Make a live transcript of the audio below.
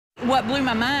what blew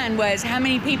my mind was how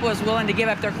many people is willing to give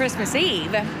up their Christmas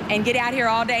Eve and get out here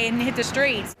all day and hit the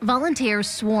streets. Volunteers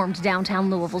swarmed downtown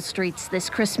Louisville streets this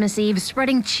Christmas Eve,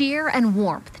 spreading cheer and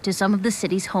warmth to some of the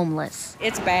city's homeless.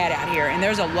 It's bad out here, and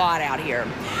there's a lot out here.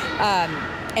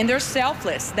 And they're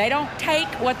selfless. They don't take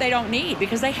what they don't need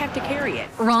because they have to carry it.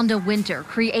 Rhonda Winter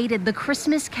created the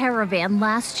Christmas Caravan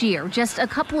last year, just a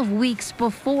couple of weeks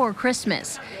before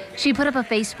Christmas. She put up a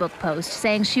Facebook post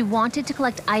saying she wanted to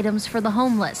collect items for the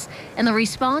homeless, and the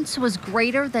response was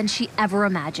greater than she ever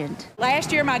imagined.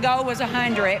 Last year, my goal was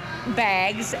 100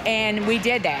 bags, and we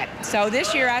did that. So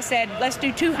this year, I said, let's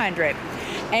do 200.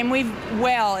 And we've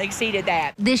well exceeded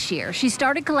that. This year, she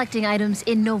started collecting items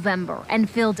in November and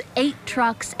filled 8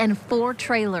 trucks and 4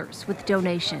 trailers with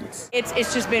donations. It's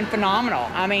just been phenomenal.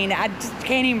 I mean, I just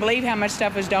can't even believe how much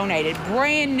stuff was donated.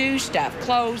 Brand new stuff,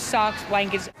 clothes, socks,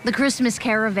 blankets. The Christmas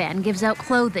Caravan gives out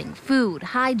clothing, food,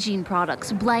 hygiene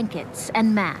products, blankets,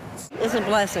 and mats. It's a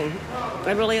blessing.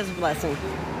 It really is a blessing.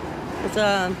 It's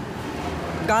a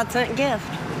God-sent gift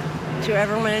to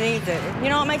everyone who needs it. You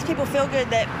know, it makes people feel good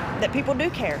that people do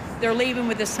care. They're leaving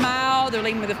with a smile, they're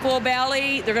leaving with a full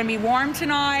belly, they're gonna be warm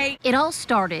tonight. It all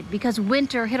started because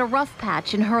Winter hit a rough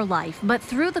patch in her life, but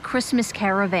through the Christmas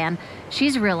Caravan,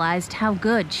 she's realized how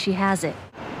good she has it.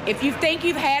 If you think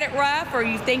you've had it rough or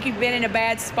you think you've been in a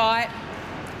bad spot,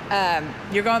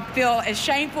 you're gonna feel as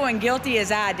shameful and guilty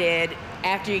as I did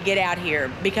after you get out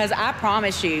here, because I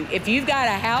promise you, if you've got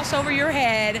a house over your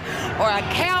head or a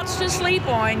couch to sleep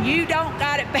on, you don't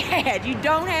got it bad. You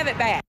don't have it bad.